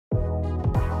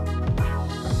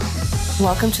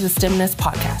Welcome to the STEMness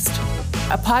Podcast,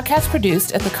 a podcast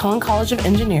produced at the Cohen College of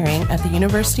Engineering at the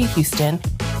University of Houston,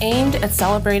 aimed at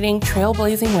celebrating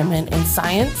trailblazing women in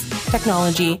science,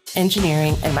 technology,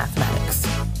 engineering, and mathematics.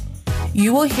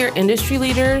 You will hear industry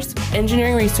leaders,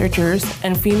 engineering researchers,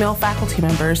 and female faculty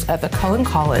members at the Cohen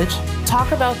College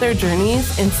talk about their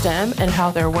journeys in STEM and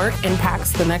how their work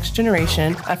impacts the next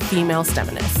generation of female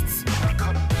STEMinists.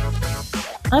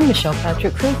 I'm Michelle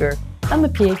Patrick Kruger. I'm a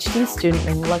PhD student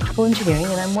in electrical engineering,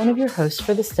 and I'm one of your hosts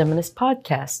for the STEMinist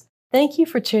podcast. Thank you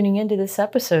for tuning into this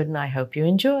episode, and I hope you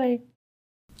enjoy.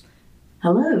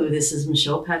 Hello, this is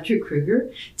Michelle Patrick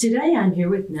Kruger. Today I'm here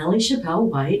with Nellie Chappell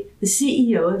White, the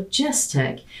CEO of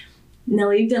Gestech.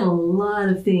 Nellie, you've done a lot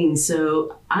of things,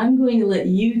 so I'm going to let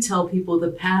you tell people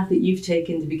the path that you've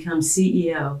taken to become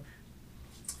CEO.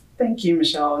 Thank you,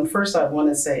 Michelle. And first, I want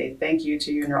to say thank you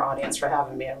to you and your audience for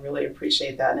having me. I really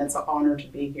appreciate that, and it's an honor to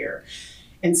be here.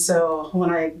 And so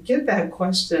when I get that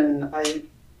question, I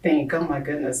think, oh my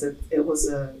goodness,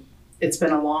 it's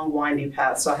been a long, windy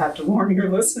path. So I have to warn your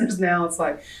listeners now. It's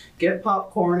like, get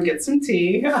popcorn, get some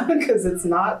tea, because it's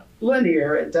not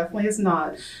linear. It definitely is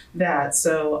not that.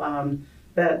 So,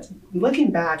 but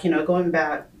looking back, going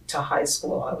back to high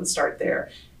school, I would start there,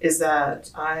 is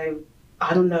that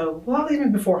I don't know, well,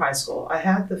 even before high school, I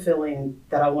had the feeling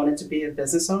that I wanted to be a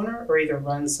business owner or either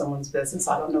run someone's business.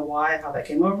 I don't know why, how that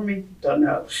came over me, don't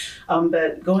know.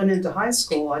 But going into high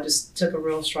school, I just took a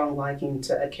real strong liking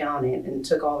to accounting and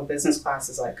took all the business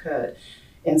classes I could.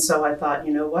 And so I thought,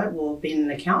 you know what, well, being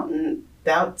an accountant,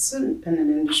 that's in an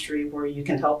industry where you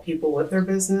can help people with their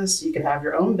business. You can have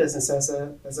your own business as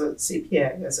a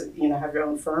CPA, have your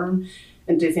own firm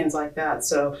and do things like that.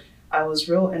 So I was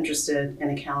real interested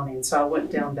in accounting, so I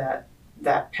went down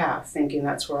that path thinking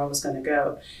that's where I was going to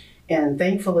go. And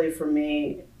thankfully for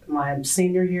me, my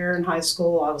senior year in high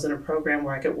school, I was in a program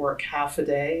where I could work half a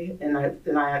day, and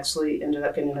I actually ended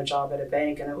up getting a job at a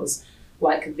bank, and it was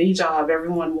like the job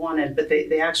everyone wanted, but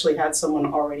they actually had someone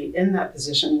already in that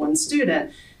position, one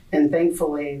student, and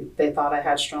thankfully they thought I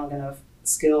had strong enough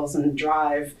skills and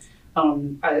drive.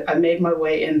 I made my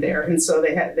way in there, and so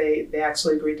they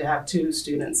actually agreed to have two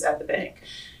students at the bank.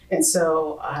 And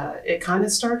so it kind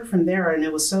of started from there, and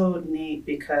it was so neat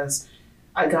because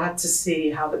I got to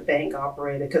see how the bank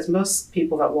operated, because most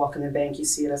people that walk in the bank, you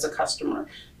see it as a customer.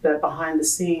 But behind the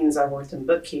scenes, I worked in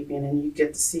bookkeeping, and you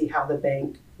get to see how the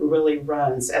bank really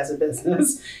runs as a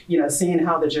business, seeing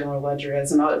how the general ledger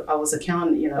is. And I was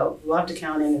accounting, loved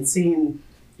accounting and seeing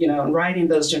and writing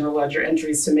those general ledger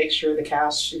entries to make sure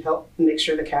help make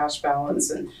sure the cash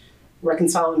balance and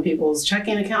reconciling people's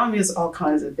checking account. Is all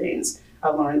kinds of things I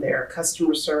learned there,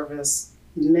 customer service,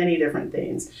 many different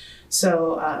things.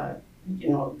 So,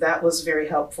 that was very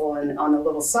helpful. And on a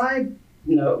little side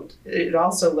note, it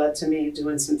also led to me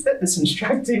doing some fitness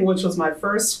instructing, which was my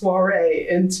first soiree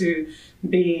into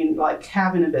being like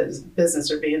having a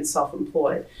business or being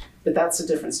self-employed. But that's a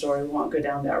different story. We won't go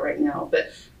down that right now.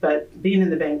 But being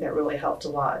in the bank, that really helped a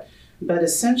lot. But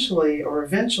eventually,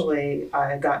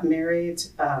 I got married,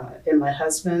 and my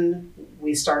husband,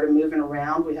 we started moving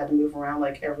around. We had to move around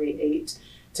like every 8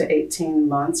 to 18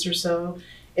 months or so.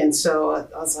 And so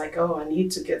I was like, I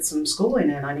need to get some schooling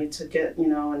in. I need to get,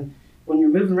 and when you're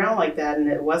moving around like that, and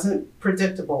it wasn't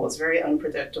predictable, it was very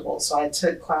unpredictable. So I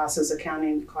took classes,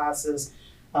 accounting classes,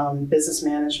 business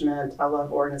management. I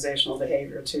love organizational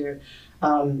behavior too,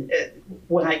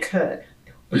 when I could,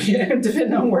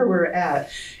 depending on where we're at.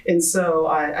 And so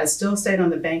I still stayed on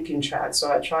the banking track.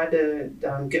 So I tried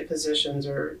to get positions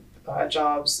or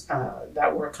jobs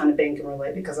that were kind of banking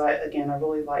related, because I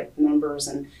really like numbers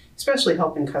and especially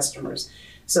helping customers.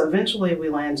 So eventually we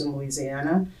landed in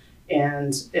Louisiana.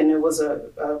 And it was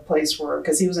a place where,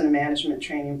 because he was in a management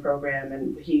training program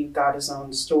and he got his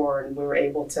own store, and we were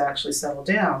able to actually settle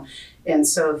down. And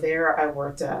so there I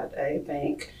worked at a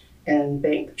bank and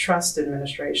bank trust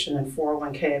administration and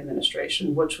 401k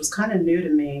administration, which was kind of new to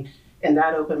me. And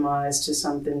that opened my eyes to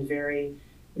something very,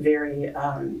 very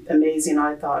amazing,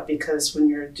 I thought, because when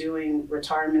you're doing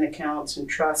retirement accounts and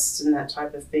trusts and that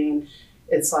type of thing,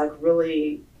 it's like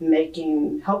really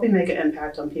helping make an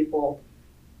impact on people,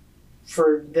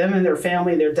 for them and their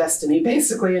family, their destiny,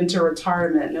 basically into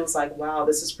retirement. And it was like, wow,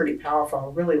 this is pretty powerful.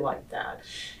 I really like that.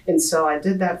 And so I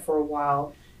did that for a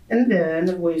while. And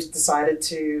then we decided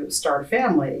to start a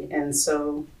family. And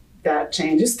so that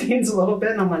changes things a little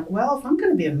bit. And I'm like, well, if I'm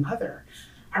going to be a mother,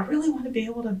 I really want to be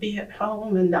able to be at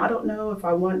home. And I don't know if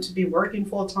I want to be working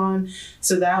full time.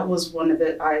 So that was one of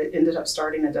it. I ended up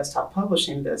starting a desktop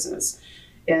publishing business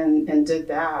and did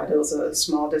that. It was a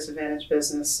small disadvantaged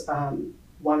business,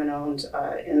 woman owned,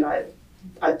 and I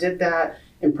did that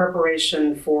in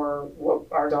preparation for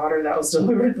our daughter that was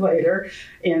delivered later.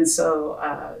 And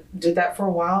so did that for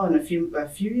a while. And a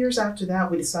few years after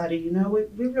that, we decided,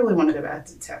 we really want to go back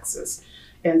to Texas.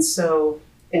 And so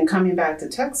in coming back to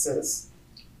Texas,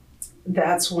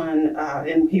 that's when,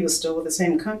 and he was still with the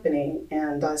same company.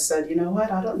 And I said, you know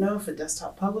what, I don't know if a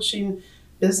desktop publishing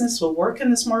business will work in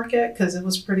this market, because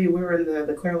we were in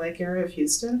the Clear Lake area of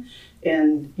Houston.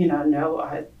 And, no,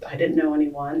 I didn't know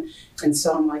anyone. And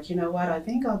so I'm like, you know what, I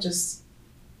think I'll just,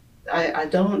 I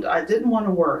didn't want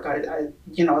to work.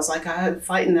 It's like I had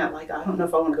fighting that, like, I don't know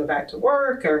if I want to go back to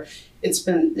work, or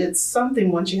it's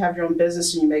something once you have your own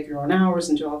business and you make your own hours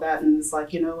and do all that. And it's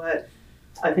like, you know what,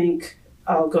 I think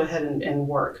I'll go ahead and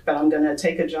work, but I'm going to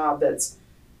take a job is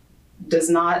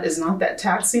not that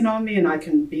taxing on me, and I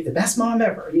can be the best mom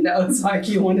ever. It's like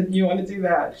you want to do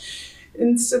that.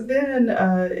 And so then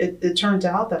it turned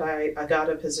out that I got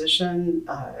a position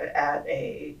as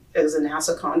a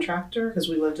NASA contractor, because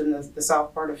we lived in the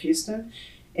south part of Houston.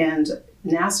 And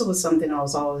NASA was something I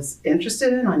was always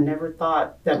interested in. I never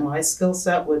thought that my skill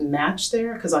set would match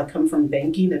there, because I come from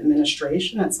banking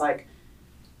administration. It's like,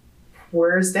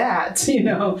 where's that?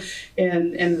 And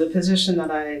the position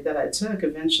that I took,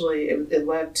 eventually it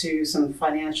led to some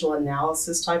financial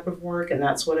analysis type of work, and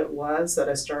that's what it was that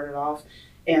I started off.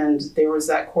 And there was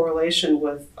that correlation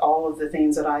with all of the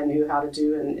things that I knew how to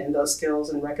do, and those skills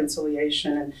and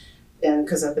reconciliation, and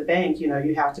because at the bank,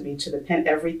 you have to be to the pin.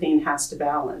 Everything has to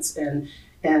balance,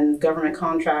 and government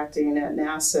contracting at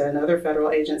NASA and other federal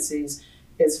agencies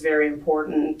is very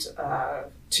important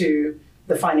to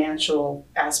the financial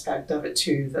aspect of it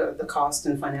too, the cost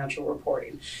and financial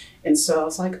reporting. And so I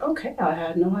was like, okay, I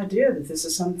had no idea that this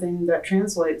is something that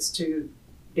translates to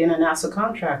being a NASA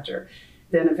contractor.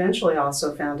 Then eventually I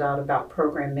also found out about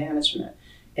program management.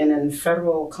 And in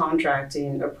federal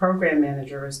contracting, a program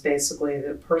manager is basically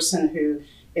the person who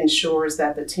ensures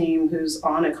that the team who's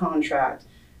on a contract,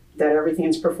 that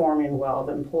everything's performing well,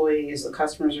 the employees, the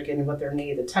customers are getting what they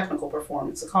need, the technical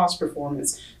performance, the cost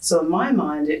performance. So in my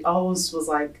mind, it always was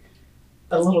like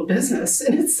a little business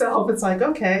in itself. It's like,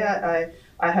 okay,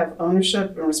 I have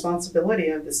ownership and responsibility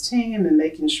of this team and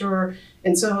making sure.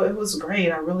 And so it was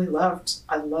great. I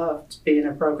loved being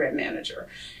a program manager.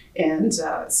 And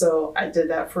so I did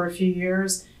that for a few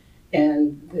years.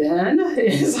 And then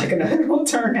it's like another little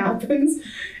turn happens.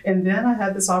 And then I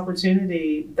had this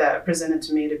opportunity that presented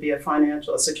to me to be a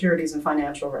securities and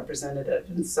financial representative.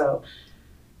 And so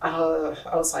I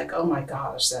was like, oh my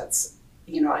gosh, that's,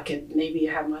 I could maybe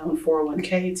have my own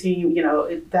 401k team.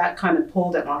 That kind of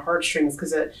pulled at my heartstrings,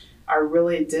 because I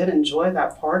really did enjoy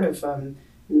that part of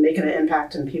making an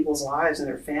impact in people's lives and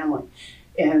their family.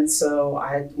 And so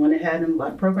I went ahead and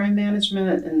left program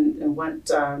management and went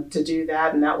to do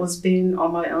that. And that was being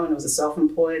on my own. It was a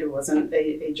self-employed. It wasn't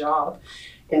a job.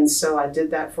 And so I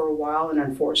did that for a while. And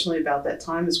unfortunately, about that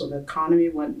time is when the economy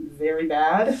went very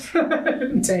bad,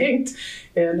 tanked.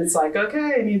 And it's like,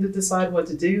 okay, I need to decide what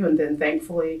to do. And then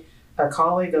thankfully, a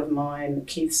colleague of mine,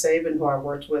 Keith Sabin, who I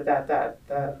worked with at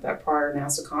that prior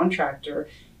NASA contractor,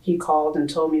 he called and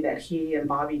told me that he and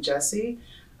Bobby Jesse,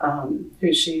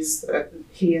 she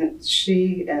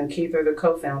and Keith are the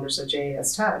co-founders of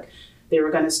JAS Tech. They were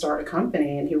going to start a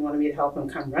company, and he wanted me to help him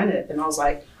come run it. And I was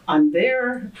like, I'm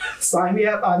there. Sign me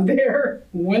up. I'm there.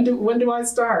 When do I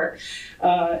start?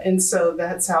 And so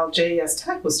that's how JAS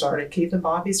Tech was started. Keith and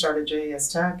Bobby started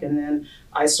JAS Tech, and then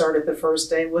I started the first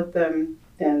day with them.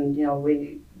 And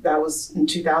that was in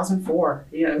 2004.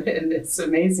 And it's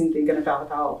amazing thinking about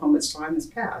how much time has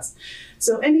passed.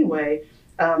 So anyway.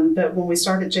 But when we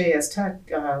started JAS Tech,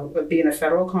 being a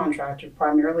federal contractor,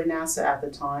 primarily NASA at the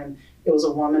time, it was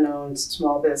a woman-owned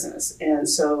small business. And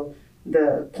so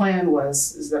the plan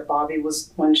is that Bobby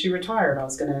when she retired, I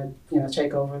was going to,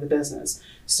 take over the business.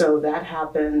 So that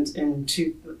happened in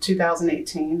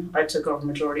 2018. I took over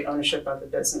majority ownership of the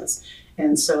business.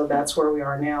 And so that's where we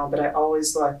are now. But I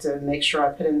always like to make sure I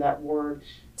put in that word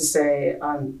to say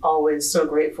I'm always so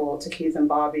grateful to Keith and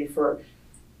Bobby for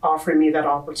offering me that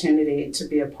opportunity to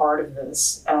be a part of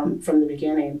this from the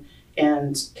beginning,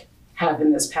 and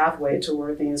having this pathway to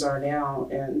where things are now.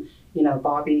 And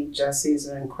Bobby Jesse's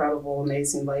an incredible,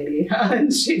 amazing lady,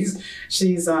 and she's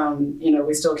we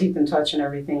still keep in touch and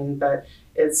everything. But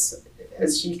it's,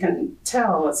 as you can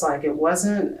tell, it's like it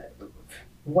wasn't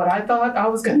what I thought I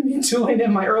was going to be doing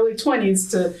in my early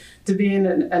 20s to being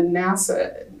a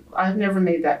NASA. I've never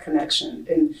made that connection.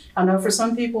 And I know for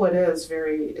some people it's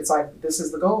like, this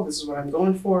is the goal, this is what I'm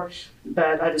going for.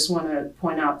 But I just want to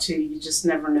point out too, you just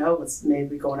never know what's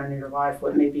maybe going on in your life,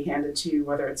 what may be handed to you,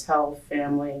 whether it's health,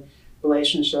 family,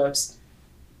 relationships,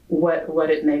 what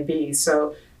it may be.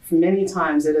 So many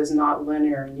times it is not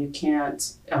linear, and you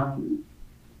can't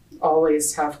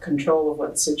always have control of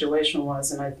what the situation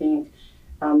was. And I think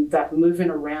that moving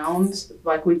around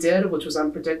like we did, which was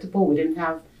unpredictable, we didn't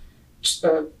have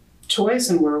a choice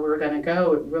in where we were going to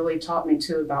go. It really taught me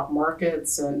too about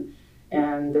markets and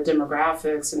the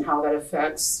demographics and how that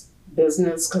affects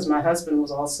business, because my husband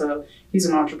was also, he's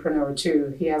an entrepreneur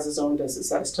too. He has his own business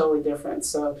that's totally different.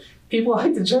 So people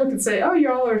like to joke and say, oh,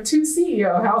 y'all are a 2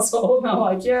 CEO household. And I'm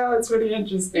like, yeah, it's pretty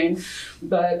interesting.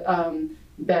 But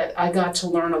that I got to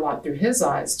learn a lot through his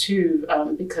eyes too,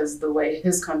 because the way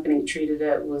his company treated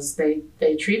it was they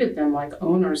treated them like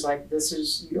owners, like this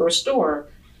is your store.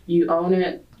 You own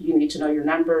it. You need to know your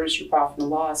numbers, your profit and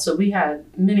loss. So we had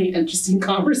many interesting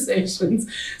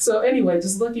conversations. So anyway,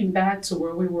 just looking back to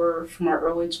where we were from our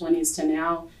early 20s to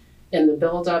now in the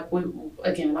buildup,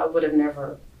 again, I would have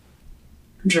never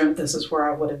dreamt this is where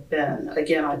I would have been.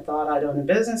 Again, I thought I'd own a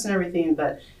business and everything,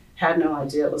 but had no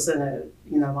idea it was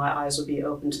my eyes would be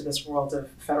open to this world of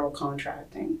federal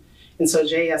contracting. And so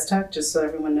JES Tech, just so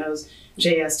everyone knows,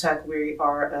 JES Tech, we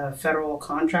are a federal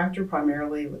contractor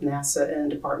primarily with NASA and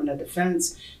Department of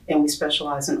Defense, and we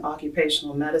specialize in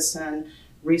occupational medicine,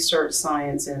 research,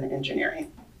 science, and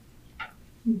engineering.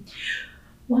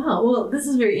 Wow, well, this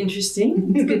is very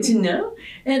interesting. It's good to know.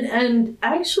 And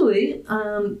actually,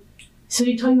 so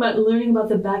you're talking about learning about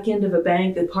the back end of a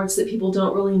bank, the parts that people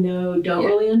don't really know, don't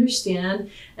really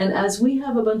understand. And as we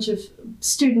have a bunch of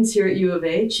students here at U of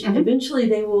H, eventually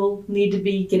they will need to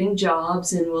be getting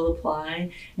jobs and will apply.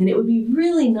 And it would be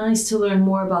really nice to learn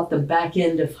more about the back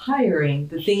end of hiring,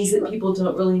 the things that people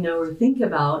don't really know or think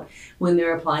about when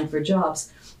they're applying for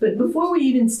jobs. But before we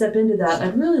even step into that,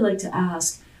 I'd really like to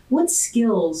ask, what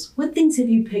skills, what things have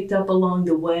you picked up along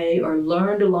the way or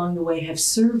learned along the way have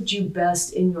served you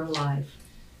best in your life?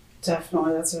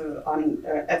 Definitely, that's an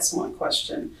excellent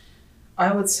question.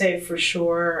 I would say for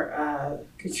sure,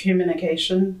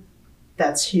 communication,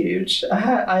 that's huge.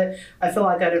 I feel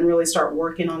like I didn't really start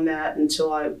working on that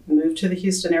until I moved to the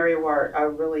Houston area, where I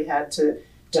really had to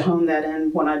hone that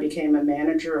in when I became a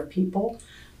manager of people.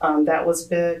 That was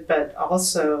big, but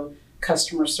also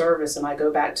customer service, and I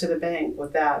go back to the bank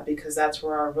with that because that's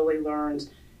where I really learned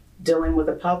dealing with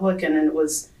the public, and it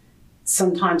was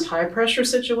sometimes high pressure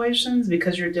situations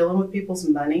because you're dealing with people's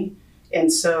money.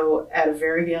 And so at a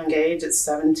very young age, at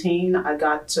 17, I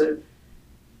got to,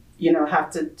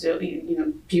 have to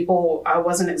do, people, I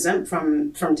wasn't exempt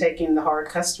from taking the hard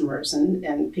customers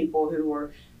and people who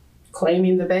were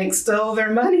claiming the bank stole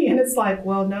their money. And it's like,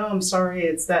 well, no, I'm sorry.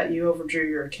 It's that you overdrew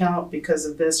your account because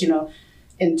of this,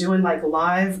 and doing like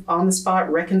live on the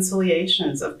spot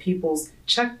reconciliations of people's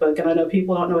checkbook. And I know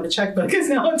people don't know what a checkbook is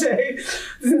nowadays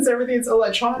since everything's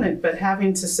electronic, but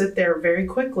having to sit there very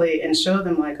quickly and show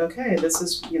them like, okay, this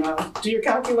is, do your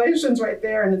calculations right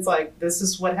there. And it's like, this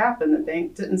is what happened. The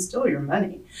bank didn't steal your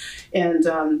money and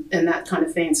that kind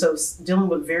of thing. So dealing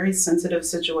with very sensitive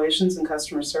situations in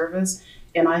customer service.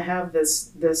 And I have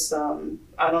this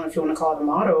I don't know if you want to call it a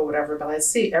motto or whatever, but I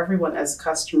see everyone as a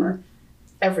customer,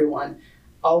 everyone.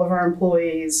 All of our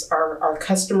employees, our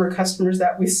customers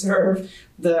that we serve,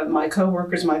 my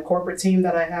coworkers, my corporate team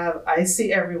that I have, I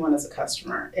see everyone as a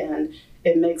customer. And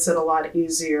it makes it a lot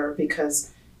easier because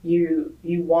you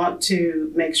want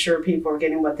to make sure people are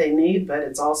getting what they need, but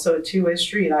it's also a two-way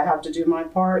street. I have to do my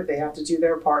part, they have to do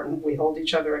their part, and we hold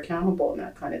each other accountable and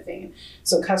that kind of thing.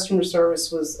 So customer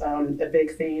service was a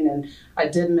big thing. And I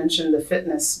did mention the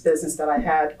fitness business that I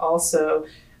had also.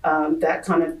 That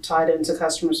kind of tied into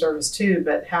customer service too,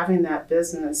 but having that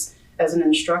business as an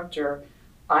instructor,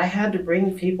 I had to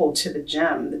bring people to the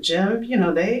gym. The gym,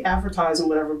 they advertise and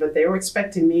whatever, but they were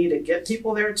expecting me to get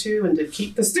people there too and to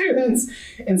keep the students.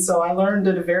 And so I learned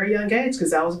at a very young age,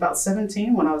 because I was about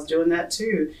 17 when I was doing that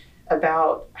too,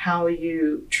 about how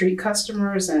you treat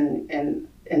customers and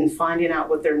finding out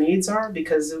what their needs are,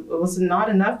 because it was not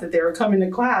enough that they were coming to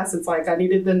class. It's like I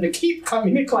needed them to keep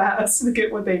coming to class to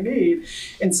get what they need.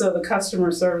 And so the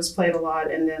customer service played a lot.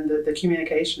 And then the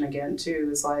communication again too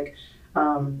is like,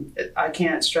 I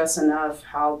can't stress enough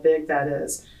how big that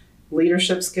is.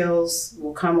 Leadership skills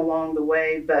will come along the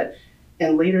way, but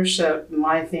in leadership,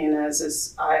 my thing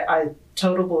is I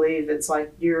totally believe it's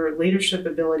like your leadership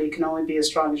ability can only be as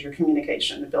strong as your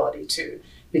communication ability too,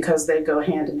 because they go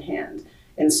hand in hand.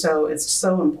 And so it's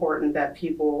so important that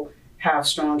people have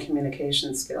strong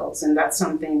communication skills. And that's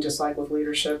something just like with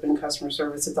leadership and customer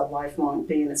service, it's a lifelong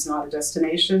thing. It's not a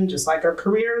destination, just like our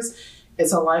careers.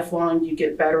 It's a lifelong, you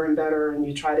get better and better and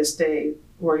you try to stay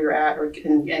where you're at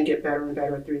and get better and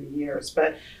better through the years.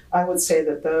 But I would say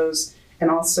that those, and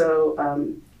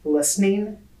also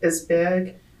listening is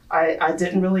big. I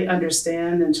didn't really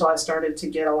understand until I started to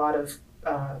get a lot of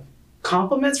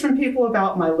compliments from people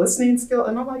about my listening skill,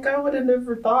 and I'm like, I would have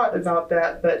never thought about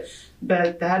that, but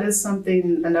that is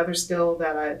something, another skill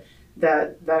that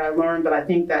I learned, but I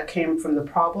think that came from the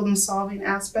problem solving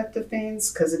aspect of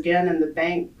things, because again, in the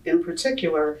bank in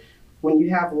particular, when you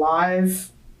have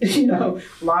live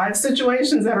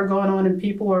situations that are going on and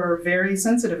people are very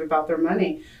sensitive about their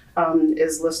money,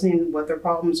 is listening what their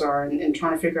problems are and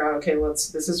trying to figure out, okay,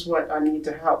 this is what I need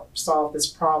to help solve this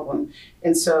problem.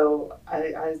 And so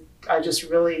I just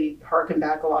really harken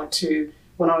back a lot to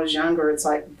when I was younger. It's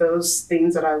like those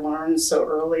things that I learned so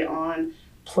early on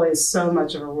play so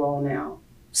much of a role now,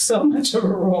 so much of a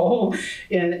role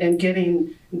in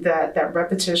getting that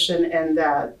repetition and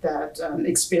that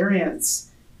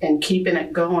experience and keeping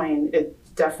it going. It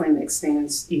definitely makes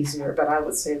things easier. But I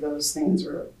would say those things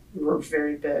were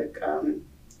very big,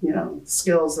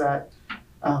 skills that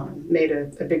made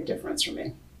a big difference for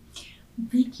me.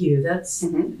 Thank you. That's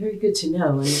very good to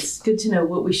know. And it's good to know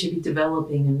what we should be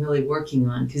developing and really working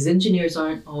on, because engineers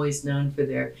aren't always known for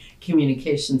their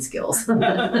communication skills.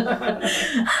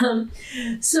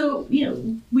 So,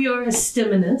 we are a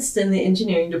STEMinist in the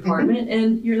engineering department,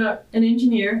 and you're not an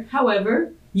engineer.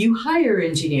 However, you hire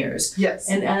engineers. Yes.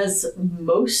 And as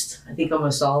I think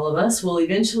almost all of us will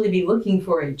eventually be looking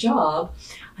for a job,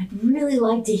 I'd really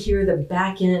like to hear the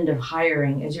back end of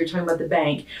hiring, as you're talking about the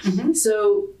bank.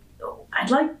 So I'd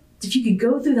like if you could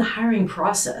go through the hiring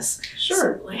process.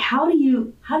 Sure. So, how do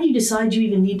you decide you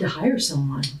even need to hire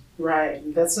someone? Right.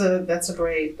 That's a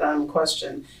great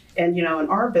question. And in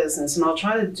our business, and I'll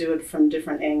try to do it from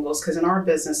different angles, because in our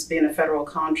business, being a federal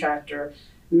contractor,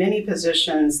 many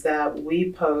positions that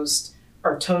we post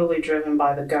are totally driven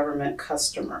by the government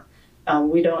customer.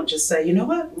 We don't just say, you know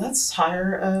what, let's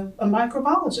hire a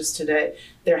microbiologist today.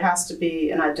 There has to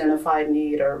be an identified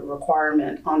need or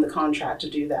requirement on the contract to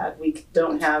do that. We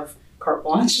don't have carte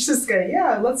blanche to say,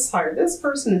 yeah, let's hire this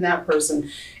person and that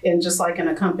person. And just like in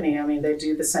a company, they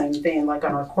do the same thing. Like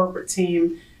on our corporate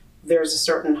team, there's a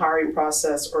certain hiring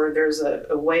process, or there's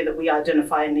a way that we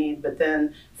identify a need, but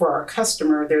then for our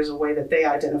customer, there's a way that they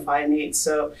identify a need.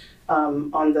 So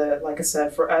like I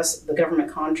said, for us, the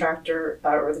government contractor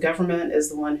or the government is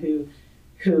the one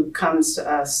who comes to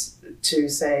us to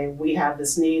say, we have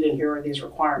this need and here are these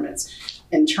requirements.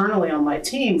 Internally on my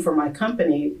team, for my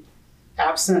company,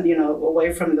 absent,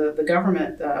 away from the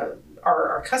government,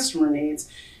 our customer needs,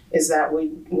 is that we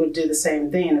would do the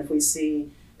same thing. If we see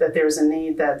that there's a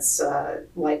need that's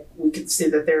like we could see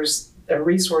that there's a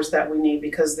resource that we need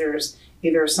because there's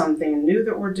either something new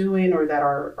that we're doing or that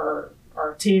our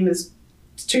team is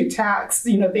too taxed,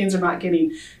 things are not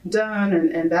getting done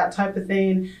and that type of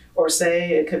thing. Or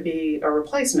say it could be a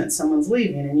replacement, someone's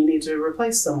leaving and you need to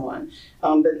replace someone.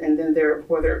 And then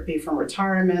whether it be from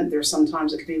retirement,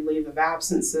 sometimes it could be leave of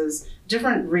absences,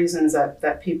 different reasons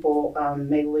that people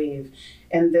may leave.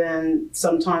 And then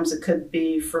sometimes it could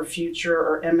be for future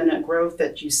or imminent growth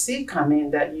that you see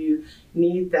coming, that you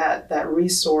need that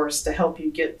resource to help you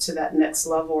get to that next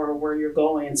level or where you're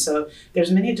going. So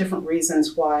there's many different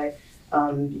reasons why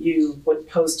you would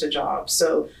post a job.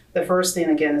 So the first thing,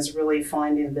 again, is really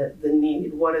finding the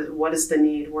need. What is the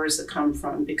need? Where does it come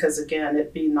from? Because, again,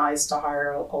 it'd be nice to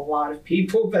hire a lot of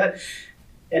people, but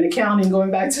in accounting,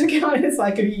 going back to accounting, it's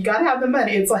like, you got to have the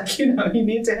money. It's like, you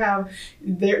need to have,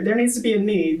 there needs to be a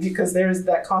need because there's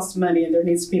that cost of money and there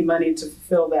needs to be money to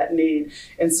fulfill that need.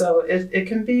 And so it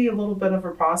can be a little bit of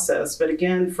a process. But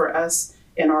again, for us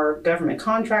in our government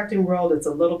contracting world, it's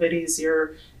a little bit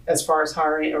easier as far as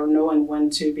hiring or knowing when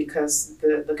to, because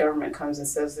the government comes and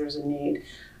says there's a need.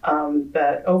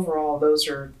 But overall, those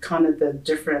are kind of the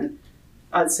different,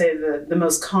 I'd say the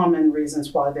most common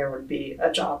reasons why there would be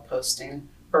a job posting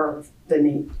or the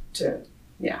need to,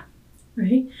 yeah.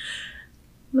 Right.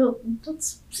 Well, that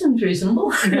seems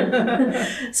reasonable.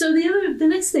 So the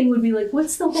next thing would be like,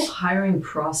 what's the whole hiring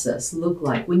process look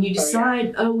like when you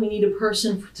decide, we need a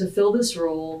person to fill this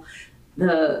role?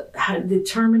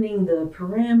 Determining the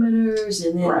parameters,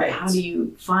 and then how do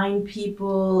you find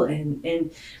people,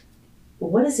 and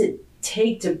what does it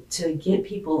take to get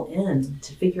people in,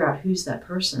 to figure out who's that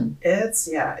person? It's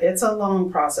a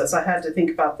long process. I had to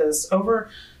think about this over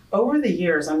the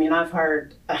years. I've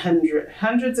hired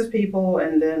hundreds of people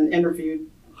and then interviewed,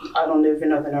 I don't even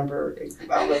know the number,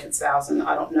 I don't know if it's 1,000,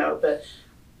 I don't know, but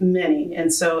many.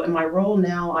 And so in my role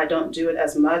now, I don't do it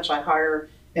as much. I hire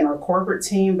in our corporate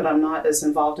team, but I'm not as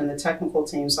involved in the technical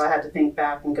team. So I had to think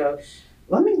back and go,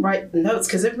 let me write notes,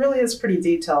 because it really is pretty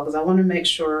detailed, because I want to make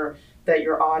sure that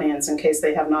your audience, in case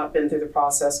they have not been through the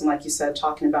process, and like you said,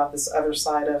 talking about this other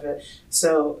side of it.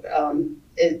 So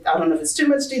I don't know if it's too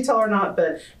much detail or not,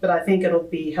 but I think it'll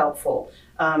be helpful.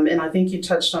 And I think you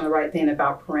touched on the right thing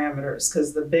about parameters,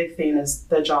 because the big thing is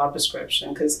the job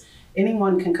description, because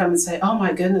anyone can come and say, oh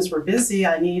my goodness, we're busy.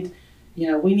 We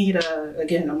need a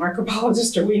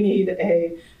microbiologist, or we need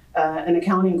an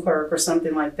accounting clerk or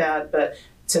something like that. But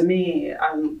to me,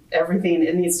 everything,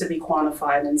 it needs to be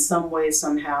quantified in some way,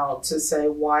 somehow, to say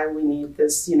why we need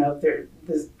this,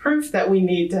 the proof that we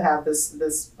need to have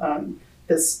this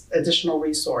additional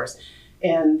resource.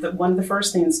 And one of the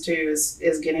first things too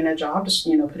is getting a job,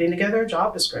 putting together a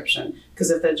job description.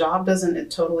 Because if the job doesn't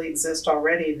totally exist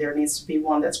already, there needs to be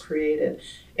one that's created.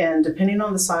 And depending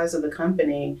on the size of the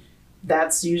company,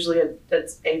 that's usually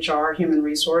that's HR, human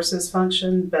resources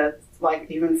function. But like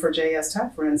even for JS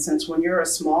Tech, for instance, when you're a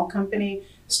small company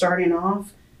starting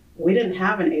off, we didn't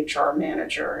have an HR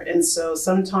manager. And so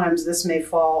sometimes this may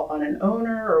fall on an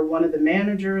owner or one of the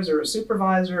managers or a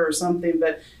supervisor or something,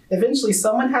 but eventually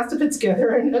someone has to put together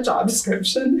a job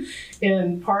description.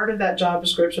 And part of that job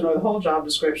description, or the whole job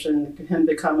description, can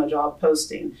become a job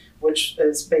posting, which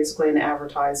is basically an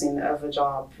advertising of a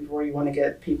job where you want to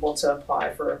get people to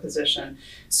apply for a position.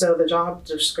 So the job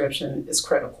description is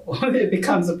critical. It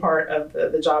becomes a part of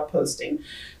the job posting.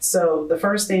 So the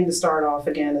first thing to start off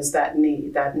again is that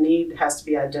need. That need has to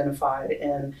be identified.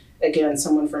 And again,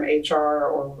 someone from HR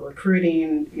or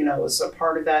recruiting, is a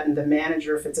part of that. And the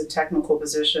manager, if it's a technical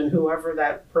position, whoever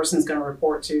that person's going to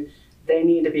report to, they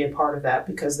need to be a part of that,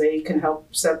 because they can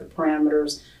help set the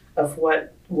parameters of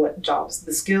what jobs,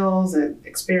 the skills and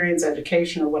experience,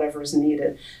 education, or whatever is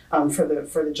needed for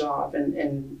the job,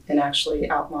 and actually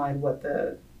outline what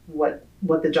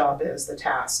the job is, the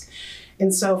task.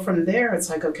 And so from there, it's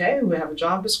like, okay, we have a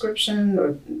job description,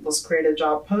 or let's create a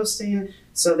job posting.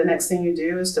 So the next thing you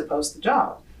do is to post the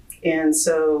job. And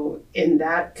so,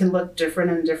 that can look different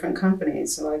in different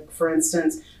companies. So like, for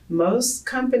instance, most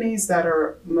companies that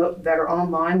are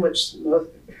online, which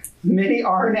many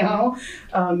are now,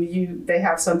 they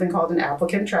have something called an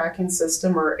applicant tracking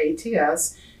system, or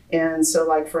ATS. And so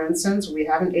like, for instance, we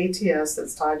have an ATS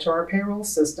that's tied to our payroll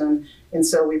system. And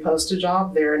so we post a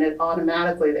job there, and it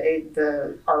automatically,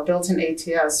 our built-in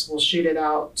ATS will shoot it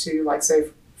out to, like,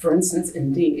 say, for instance,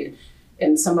 Indeed.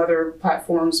 And some other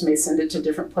platforms may send it to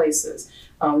different places.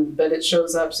 But it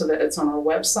shows up so that it's on our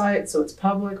website, so it's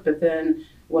public. But then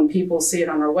when people see it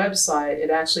on our website, it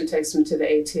actually takes them to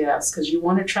the ATS, because you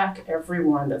want to track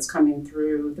everyone that's coming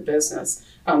through the business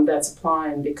that's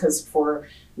applying, because for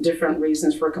different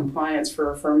reasons, for compliance,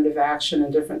 for affirmative action,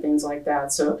 and different things like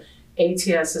that. So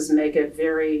ATSs make it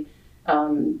very,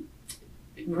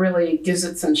 really gives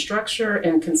it some structure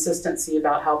and consistency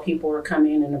about how people are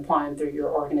coming and applying through your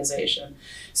organization.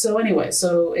 So anyway,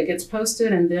 so it gets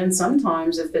posted, and then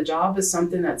sometimes if the job is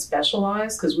something that's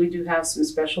specialized, because we do have some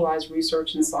specialized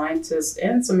research and scientists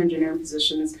and some engineering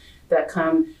positions that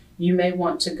come, you may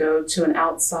want to go to an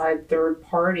outside third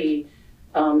party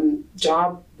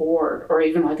job board, or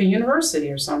even like a university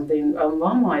or something,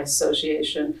 alumni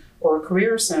association or a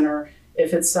career center,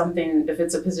 if it's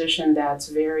a position that's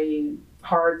very we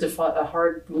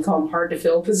call them hard to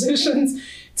fill positions,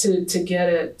 to get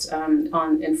it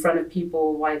in front of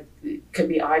people, like it could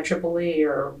be IEEE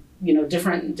or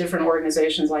different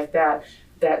organizations like that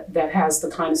has the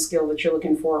kind of skill that you're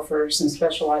looking for some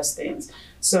specialized things.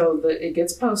 So it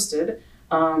gets posted.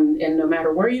 And no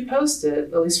matter where you post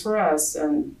it, at least for us,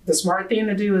 the smart thing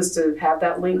to do is to have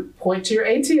that link point to your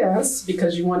ATS,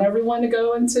 because you want everyone to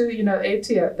go into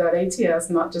that ATS,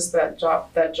 not just that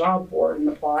job board, and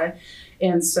apply.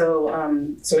 And so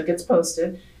it gets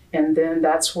posted, and then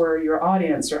that's where your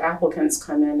audience or applicants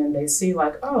come in, and they see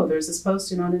like, oh, there's this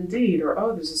posting on Indeed, or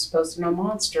oh, there's this posting on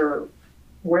Monster, or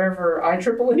wherever,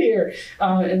 IEEE, or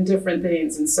and different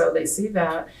things. And so they see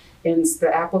that. And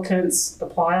the applicants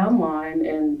apply online,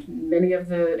 and many of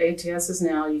the ATSs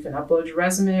now, you can upload your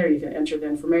resume, or you can enter the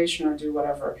information, or do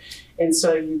whatever. And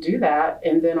so you do that,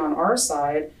 and then on our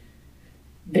side,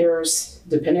 there's,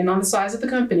 depending on the size of the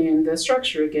company and the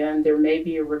structure again, there may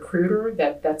be a recruiter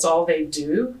that's all they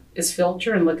do is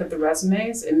filter and look at the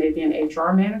resumes. It may be an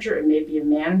HR manager, it may be a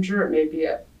manager, it may be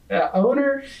a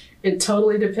owner. It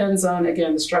totally depends on,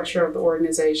 again, the structure of the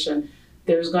organization.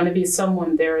 There's going to be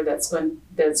someone there that's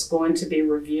going to be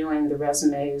reviewing the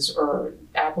resumes or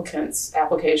applications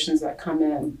that come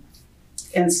in.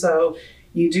 And so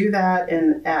you do that,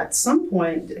 and at some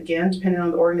point, again, depending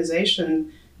on the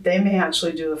organization, they may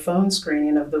actually do a phone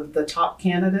screening of the top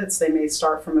candidates. They may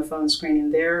start from a phone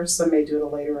screening there. Some may do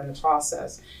it later in the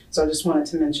process. So I just wanted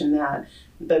to mention that.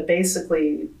 But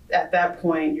basically, at that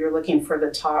point, you're looking for the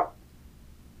top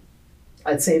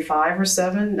I'd say 5 or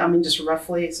 7. I mean, just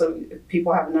roughly, so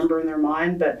people have a number in their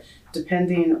mind, but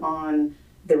depending on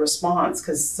the response,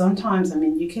 because sometimes, I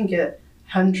mean, you can get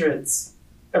hundreds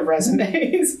of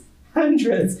resumes,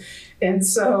 hundreds. And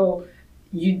so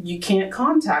you can't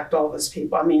contact all those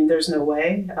people. I mean, there's no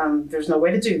way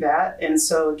to do that. And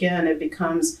so again, it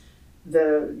becomes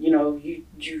you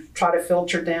try to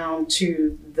filter down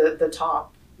to the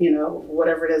top,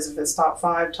 whatever it is, if it's top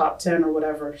 5, top 10 or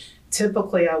whatever.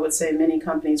 Typically, I would say many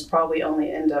companies probably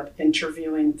only end up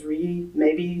interviewing 3,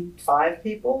 maybe 5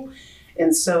 people.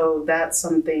 And so that's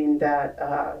something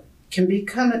that can be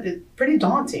kind of pretty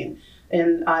daunting.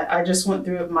 And I just went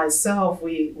through it myself.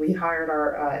 We hired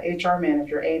our HR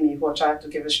manager, Amy, which I have to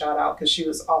give a shout out because she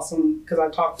was awesome, because I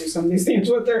talked through some of these things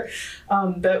with her.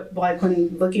 But like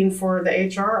when looking for the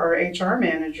HR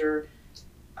manager,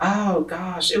 oh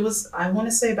gosh, it was, I want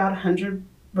to say about 100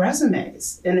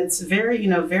 resumes. And it's very,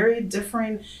 very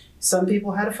differing. Some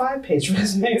people had a 5-page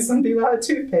resume, some people had a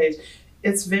 2-page.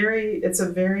 It's a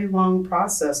very long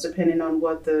process depending on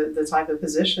what the type of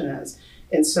position is.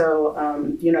 And so,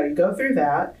 you go through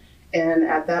that. And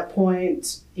at that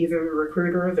point, either the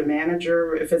recruiter or the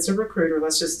manager, if it's a recruiter,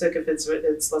 let's just stick,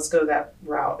 let's go that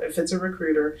route. If it's a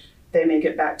recruiter, they may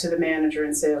get back to the manager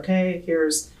and say, okay,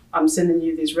 I'm sending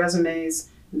you these resumes.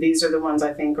 These are the ones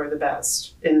I think are the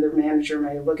best. And the manager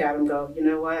may look at them and go, you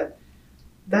know what?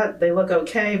 That they look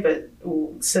okay, but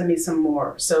send me some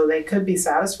more. So they could be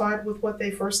satisfied with what they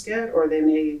first get, or they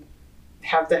may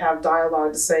have to have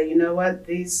dialogue to say, you know what,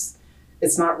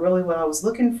 it's not really what I was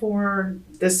looking for.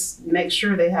 Make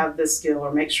sure they have this skill,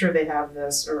 or make sure they have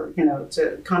this, or,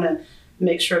 to kind of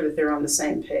make sure that they're on the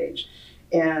same page.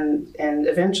 And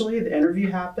eventually the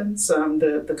interview happens.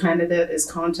 The candidate is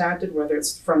contacted, whether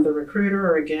it's from the recruiter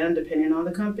or, again, depending on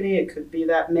the company, it could be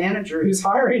that manager who's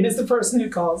hiring is the person who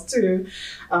calls too.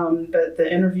 But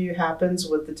the interview happens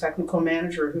with the technical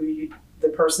manager who the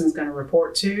person's going to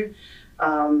report to.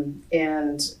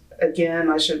 And again,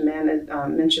 I should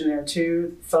mention there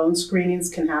too, phone screenings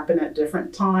can happen at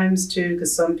different times too,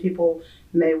 because some people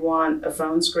may want a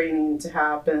phone screening to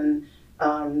happen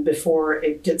before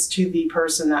it gets to the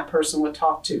person that person would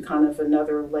talk to, kind of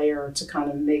another layer to kind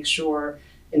of make sure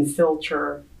and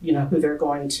filter, who they're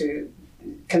going to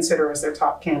consider as their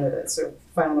top candidates or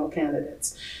final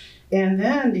candidates. And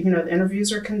then, the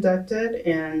interviews are conducted,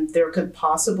 and there's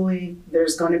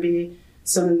going to be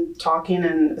some talking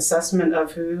and assessment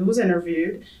of who was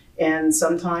interviewed. And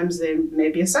sometimes there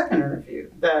may be a second interview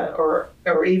or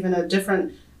even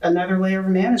another layer of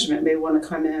management may want to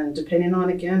come in, depending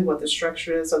on, again, what the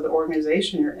structure is of the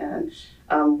organization you're in.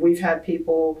 We've had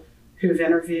people who've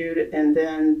interviewed, and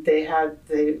then they had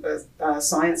the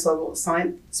science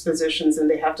positions, and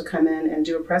they have to come in and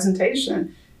do a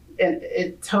presentation. And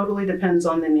it totally depends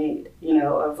on the need,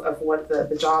 of what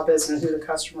the job is and who the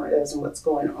customer is and what's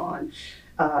going on.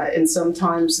 And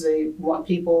sometimes they want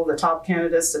the top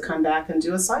candidates, to come back and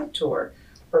do a site tour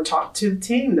or talk to the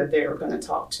team that they are going to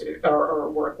talk to or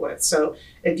work with. So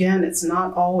again, it's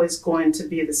not always going to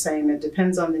be the same. It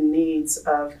depends on the needs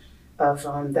of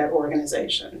that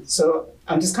organization. So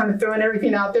I'm just kind of throwing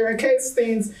everything out there in case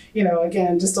things,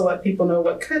 again, just to let people know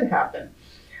what could happen.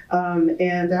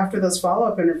 And after those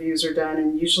follow-up interviews are done,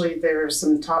 and usually there's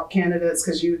some top candidates,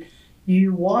 because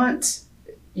you want,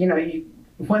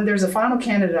 when there's a final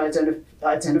candidate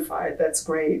identified, that's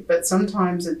great, but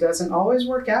sometimes it doesn't always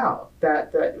work out.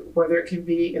 That whether it could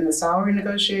be in the salary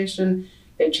negotiation,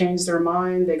 they changed their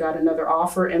mind, they got another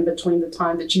offer in between the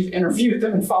time that you've interviewed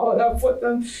them and followed up with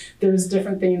them. There's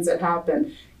different things that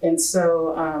happen. And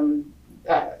so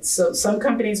so some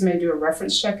companies may do a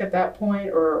reference check at that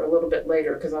point, or a little bit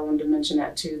later, because I wanted to mention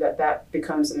that too, that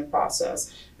becomes in the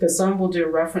process. Because some will do a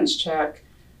reference check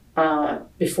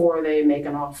before they make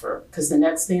an offer, because the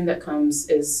next thing that comes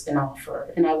is an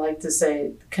offer. And I like to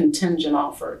say contingent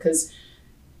offer, because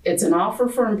it's an offer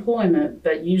for employment,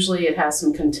 but usually it has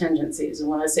some contingencies. And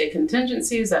when I say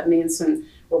contingencies, that means some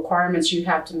requirements you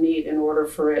have to meet in order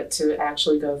for it to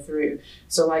actually go through.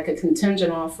 So like a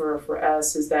contingent offer for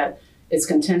us is that it's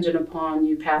contingent upon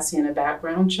you passing a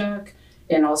background check,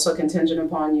 and also contingent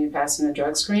upon you passing a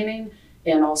drug screening,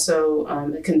 and also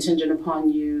contingent upon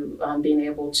you being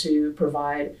able to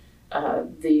provide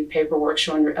the paperwork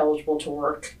showing you're eligible to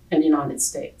work in the United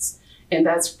States. And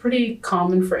that's pretty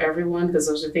common for everyone because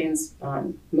those are things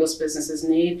most businesses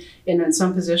need. And in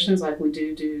some positions, like we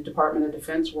do Department of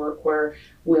Defense work, where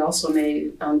we also may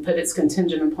put it's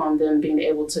contingent upon them being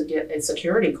able to get a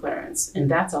security clearance.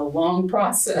 And that's a long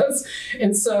process.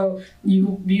 And so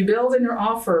you build in your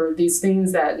offer these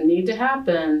things that need to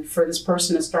happen for this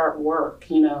person to start work,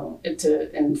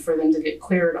 and for them to get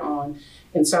cleared on.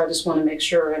 And so I just want to make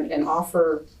sure an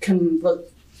offer can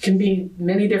be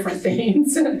many different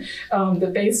things.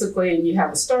 But basically, you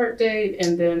have a start date,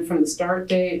 and then from the start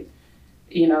date,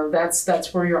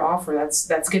 that's where your offer.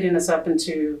 That's getting us up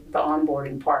into the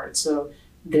onboarding part. So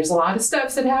there's a lot of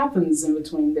steps that happens in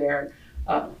between there.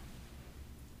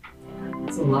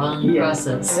 It's a long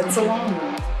process. It's a long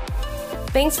one.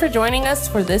 Thanks for joining us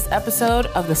for this episode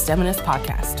of the STEMinist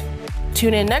Podcast.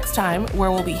 Tune in next time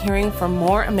where we'll be hearing from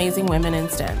more amazing women in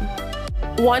STEM.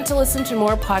 Want to listen to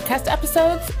more podcast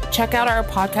episodes? Check out our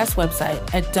podcast website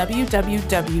at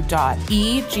www.egr.uh.edu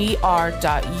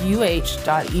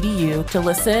to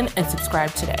listen and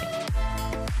subscribe today.